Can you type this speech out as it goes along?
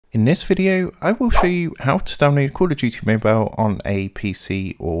In this video, I will show you how to download Call of Duty Mobile on a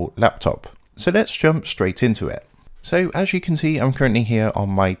PC or laptop. So let's jump straight into it. So as you can see, I'm currently here on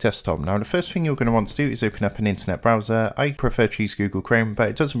my desktop. Now the first thing you're going to want to do is open up an internet browser. I prefer to use Google Chrome, but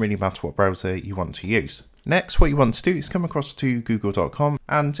it doesn't really matter what browser you want to use. Next, what you want to do is come across to google.com,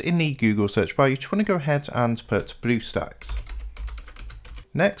 and in the Google search bar, you just want to go ahead and put BlueStacks.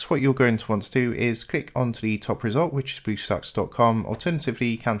 Next, what you're going to want to do is click onto the top result, which is bluestacks.com.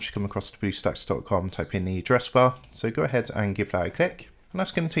 Alternatively, you can just come across to bluestacks.com, type in the address bar. So go ahead and give that a click. And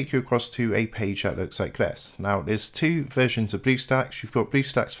that's going to take you across to a page that looks like this. Now, there's two versions of BlueStacks. You've got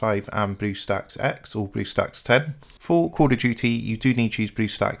BlueStacks 5 and BlueStacks X or BlueStacks 10. For Call of Duty, you do need to use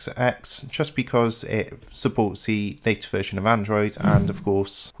BlueStacks X just because it supports the latest version of Android. And of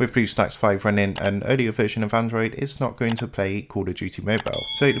course, with BlueStacks 5 running an earlier version of Android, it's not going to play Call of Duty Mobile.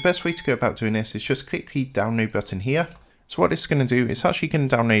 So the best way to go about doing this is just click the download button here. So what it's going to do, it's actually going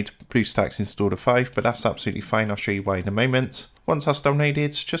to download BlueStacks Installer 5, but that's absolutely fine. I'll show you why in a moment. Once that's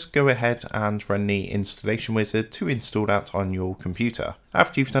downloaded, just go ahead and run the installation wizard to install that on your computer.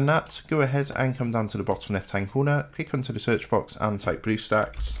 After you've done that, go ahead and come down to the bottom left hand corner, click onto the search box and type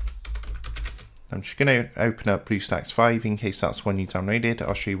BlueStacks. I'm just going to open up BlueStacks 5 in case that's one you downloaded.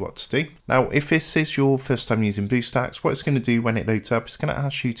 I'll show you what to do. Now, if this is your first time using BlueStacks, what it's going to do when it loads up is going to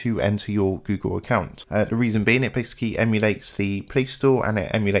ask you to enter your Google account. The reason being, it basically emulates the Play Store and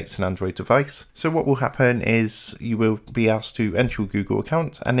it emulates an Android device. So what will happen is you will be asked to enter your Google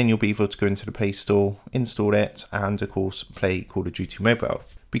account, and then you'll be able to go into the Play Store, install it, and of course play Call of Duty Mobile.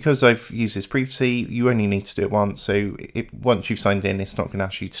 Because I've used this previously, you only need to do it once, so once you've signed in, it's not going to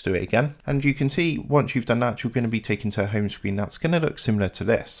ask you to do it again. And you can see, once you've done that, you're going to be taken to a home screen that's going to look similar to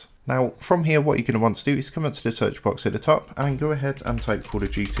this. Now, from here, what you're going to want to do is come up to the search box at the top and go ahead and type Call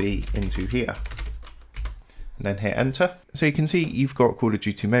of Duty into here. And then hit enter. So you can see you've got Call of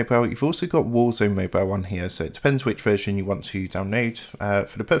Duty Mobile. You've also got Warzone Mobile on here, so it depends which version you want to download.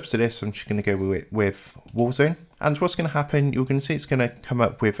 For the purpose of this, I'm just going to go with Warzone. And what's going to happen, you're going to see it's going to come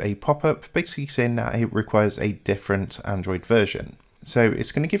up with a pop-up basically saying that it requires a different Android version. So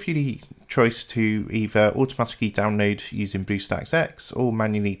it's going to give you the choice to either automatically download using BlueStacks X or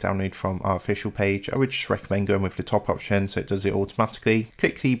manually download from our official page. I would just recommend going with the top option so it does it automatically.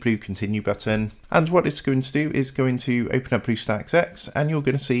 Click the blue continue button, and what it's going to do is going to open up BlueStacks X, and you're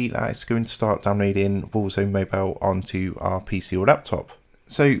going to see that it's going to start downloading Warzone Mobile onto our PC or laptop.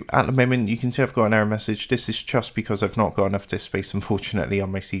 So at the moment, you can see I've got an error message. This is just because I've not got enough disk space, unfortunately, on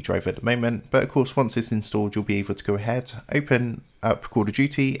my C drive at the moment. But of course, once it's installed, you'll be able to go ahead, open up Call of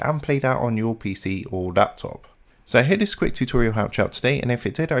Duty and play that on your PC or laptop. So I hope this quick tutorial helped you out today, and if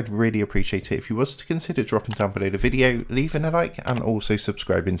it did, I'd really appreciate it if you was to consider dropping down below the video, leaving a like, and also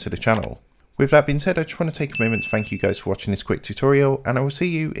subscribing to the channel. With that being said, I just want to take a moment to thank you guys for watching this quick tutorial, and I will see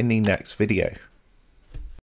you in the next video.